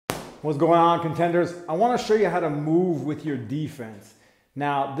What's going on, contenders? I want to show you how to move with your defense.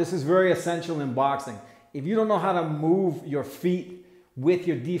 Now, this is very essential in boxing. If you don't know how to move your feet with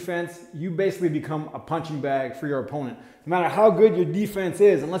your defense, you basically become a punching bag for your opponent. No matter how good your defense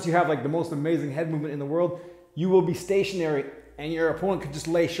is, unless you have like the most amazing head movement in the world, you will be stationary and your opponent could just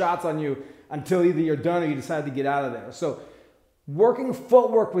lay shots on you until either you're done or you decide to get out of there. So working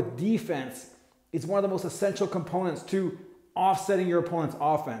footwork with defense is one of the most essential components to offsetting your opponent's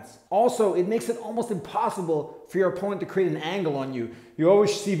offense. Also, it makes it almost impossible for your opponent to create an angle on you. You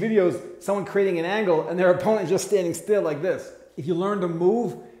always see videos, someone creating an angle and their opponent just standing still like this. If you learn to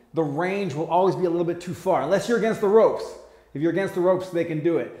move, the range will always be a little bit too far, unless you're against the ropes. If you're against the ropes, they can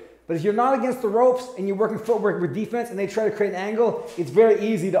do it. But if you're not against the ropes and you're working footwork with defense and they try to create an angle, it's very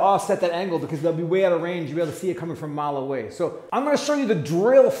easy to offset that angle because they'll be way out of range. You'll be able to see it coming from a mile away. So I'm going to show you the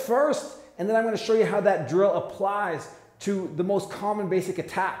drill first, and then I'm going to show you how that drill applies to the most common basic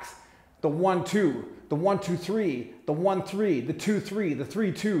attacks. The 1-2, the 1-2-3, the 1-3, the 2-3, the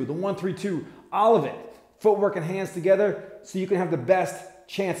 3-2, the 1-3-2, all of it. Footwork and hands together so you can have the best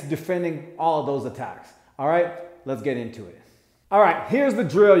chance of defending all of those attacks. All right, let's get into it. All right, here's the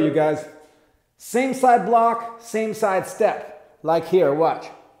drill, you guys. Same side block, same side step. Like here, watch.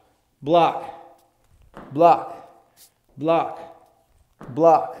 Block, block, block,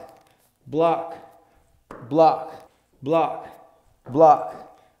 block, block, block, block,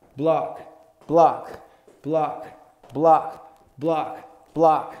 block, block, block, block, block, block,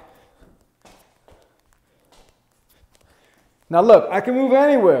 block. Now look, I can move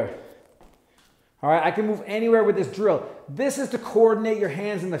anywhere. All right, I can move anywhere with this drill. This is to coordinate your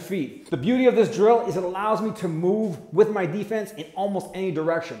hands and the feet. The beauty of this drill is it allows me to move with my defense in almost any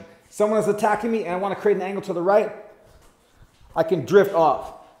direction. Someone is attacking me and I want to create an angle to the right, I can drift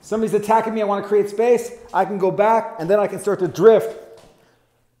off. Somebody's attacking me, I want to create space, I can go back and then I can start to drift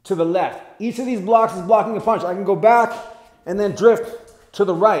to the left. Each of these blocks is blocking a punch. I can go back and then drift to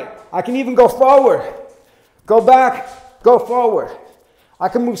the right. I can even go forward, go back, go forward. I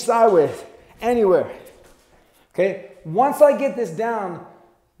can move sideways, anywhere. Okay, once I get this down,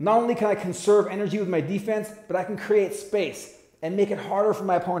 not only can I conserve energy with my defense, but I can create space and make it harder for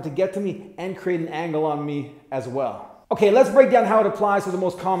my opponent to get to me and create an angle on me as well. Okay, let's break down how it applies to the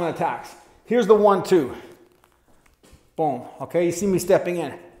most common attacks. Here's the 1-2. Boom, okay, you see me stepping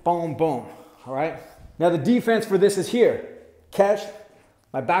in. Boom, boom, all right? Now the defense for this is here. Catch,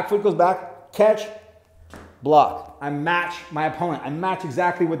 my back foot goes back, catch, block. I match my opponent. I match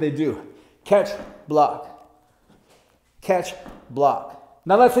exactly what they do. Catch, block. Catch, block.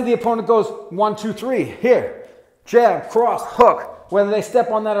 Now let's say the opponent goes 1-2-3. Here, jab, cross, hook, whether they step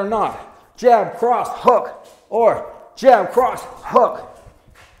on that or not. Jab, cross, hook, or jab, cross, hook.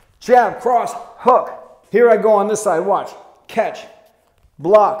 Jab, cross, hook. Here I go on this side, watch. Catch,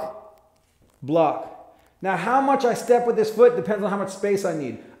 block, block. Now how much I step with this foot depends on how much space I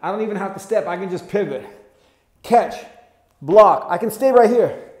need. I don't even have to step, I can just pivot. Catch, block. I can stay right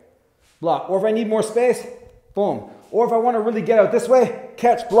here, block. Or if I need more space, boom. Or if I want to really get out this way,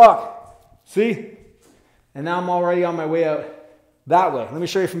 catch, block. See? And now I'm already on my way out that way. Let me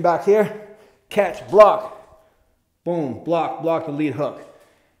show you from back here. Catch, block. Boom, block, block the lead hook.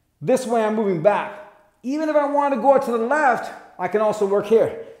 This way I'm moving back. Even if I want to go out to the left, I can also work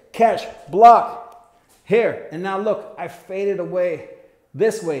here. Catch, block, here. And now look, I faded away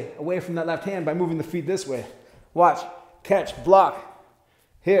this way, away from that left hand by moving the feet this way. Watch, catch, block,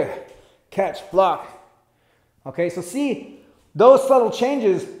 here, catch, block. Okay, so see, those subtle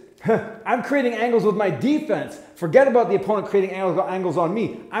changes, I'm creating angles with my defense. Forget about the opponent creating angles on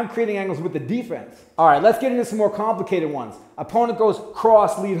me. I'm creating angles with the defense. All right, let's get into some more complicated ones. Opponent goes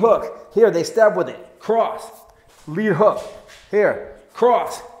cross, lead hook. Here, they stab with it. Cross, lead hook. Here,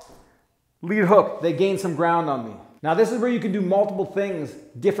 cross, lead hook. They gain some ground on me. Now this is where you can do multiple things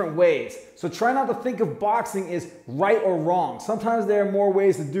different ways. So try not to think of boxing as right or wrong. Sometimes there are more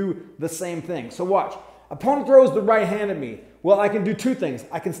ways to do the same thing. So watch. Opponent throws the right hand at me. Well, I can do two things.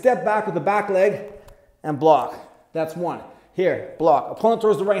 I can step back with the back leg and block. That's one. Here, block. Opponent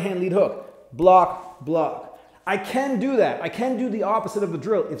throws the right hand, lead hook. Block, block. I can do that. I can do the opposite of the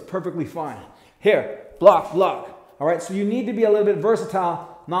drill. It's perfectly fine. Here, block, block. All right, so you need to be a little bit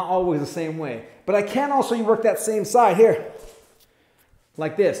versatile, not always the same way. But I can also work that same side here,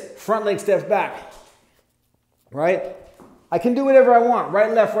 like this. Front leg steps back, right? I can do whatever I want,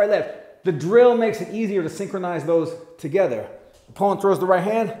 right, left, right, left. The drill makes it easier to synchronize those together. Opponent throws the right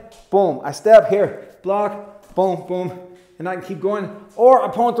hand, boom. I step here, block, boom, boom, and I can keep going. Or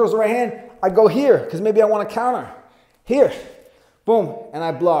opponent throws the right hand, I go here, because maybe I want to counter. Here, boom, and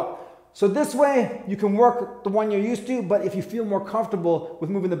I block. So this way you can work the one you're used to, but if you feel more comfortable with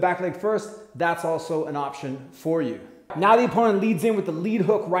moving the back leg first, that's also an option for you. Now the opponent leads in with the lead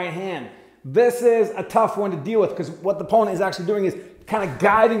hook right hand. This is a tough one to deal with because what the opponent is actually doing is kind of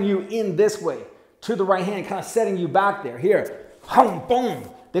guiding you in this way to the right hand, kind of setting you back there. Here, boom.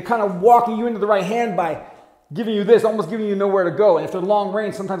 They're kind of walking you into the right hand by giving you this, almost giving you nowhere to go. And if they're long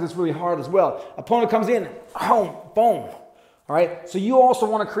range, sometimes it's really hard as well. Opponent comes in, boom. All right, so you also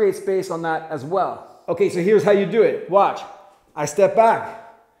want to create space on that as well. Okay, so here's how you do it. Watch. I step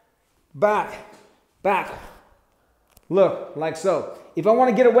back, back, back. Look, like so. If I want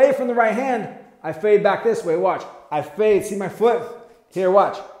to get away from the right hand, I fade back this way. Watch. I fade. See my foot? Here,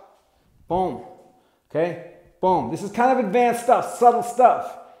 watch. Boom. Okay? Boom. This is kind of advanced stuff, subtle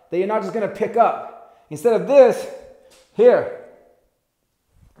stuff that you're not just going to pick up. Instead of this, here.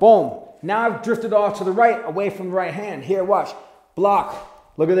 Boom. Now I've drifted off to the right, away from the right hand. Here, watch.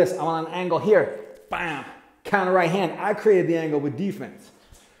 Block. Look at this. I'm on an angle here. Bam. Counter right hand. I created the angle with defense.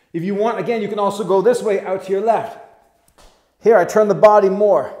 If you want, again, you can also go this way out to your left. Here, I turn the body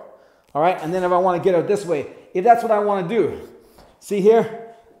more. All right, and then if I want to get out this way, if that's what I want to do. See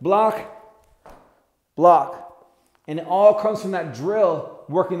here? Block, block. And it all comes from that drill,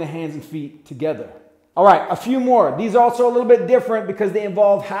 working the hands and feet together. All right, a few more. These are also a little bit different because they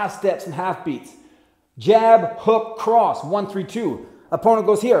involve half steps and half beats. Jab, hook, cross, 1, 3, 2. Opponent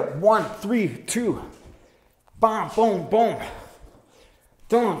goes here, 1, 3, 2. Bam, boom, boom.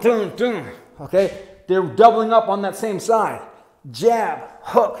 Dun, dun, dun. Okay, they're doubling up on that same side. Jab,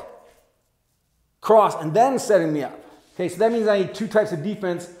 hook, cross, and then setting me up. Okay, so that means I need two types of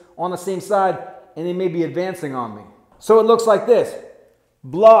defense on the same side, and they may be advancing on me. So it looks like this.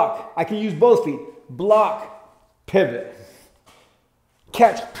 Block, I can use both feet. Block, pivot.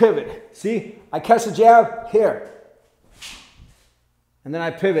 Catch, pivot. See, I catch the jab here. And then I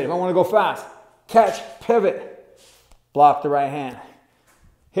pivot. If I want to go fast, catch, pivot. Block the right hand.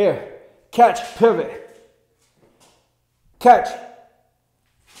 Here, catch, pivot. Catch,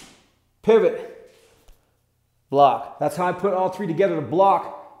 pivot, block. That's how I put all three together to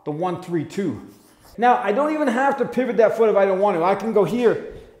block the 1, 3, 2. Now, I don't even have to pivot that foot if I don't want to. I can go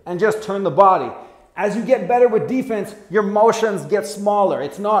here and just turn the body. As you get better with defense, your motions get smaller.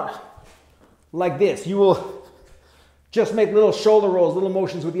 It's not like this. You will just make little shoulder rolls, little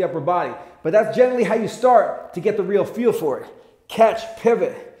motions with the upper body. But that's generally how you start to get the real feel for it. Catch,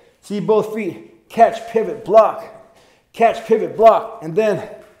 pivot. See both feet. Catch, pivot, block. Catch, pivot, block. And then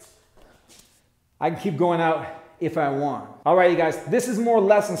I can keep going out if I want. All right, you guys, this is more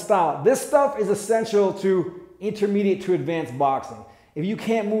lesson style. This stuff is essential to intermediate to advanced boxing. If you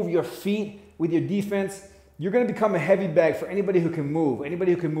can't move your feet with your defense, you're going to become a heavy bag for anybody who can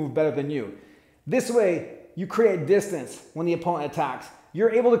move better than you. This way, you create distance when the opponent attacks.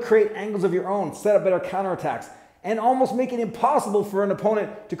 You're able to create angles of your own, set up better counterattacks, and almost make it impossible for an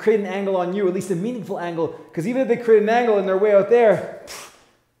opponent to create an angle on you, at least a meaningful angle, because even if they create an angle and they're way out there,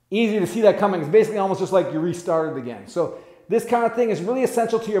 easy to see that coming. It's basically almost just like you restarted again. So this kind of thing is really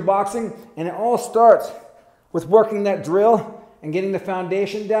essential to your boxing, and it all starts with working that drill and getting the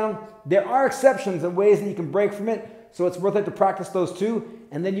foundation down. There are exceptions and ways that you can break from it, so it's worth it to practice those too,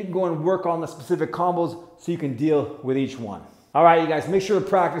 and then you can go and work on the specific combos so you can deal with each one. All right, you guys, make sure to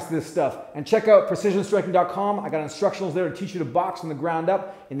practice this stuff and check out precisionstriking.com. I got instructionals there to teach you to box from the ground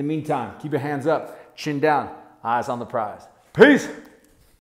up. In the meantime, keep your hands up, chin down, eyes on the prize. Peace.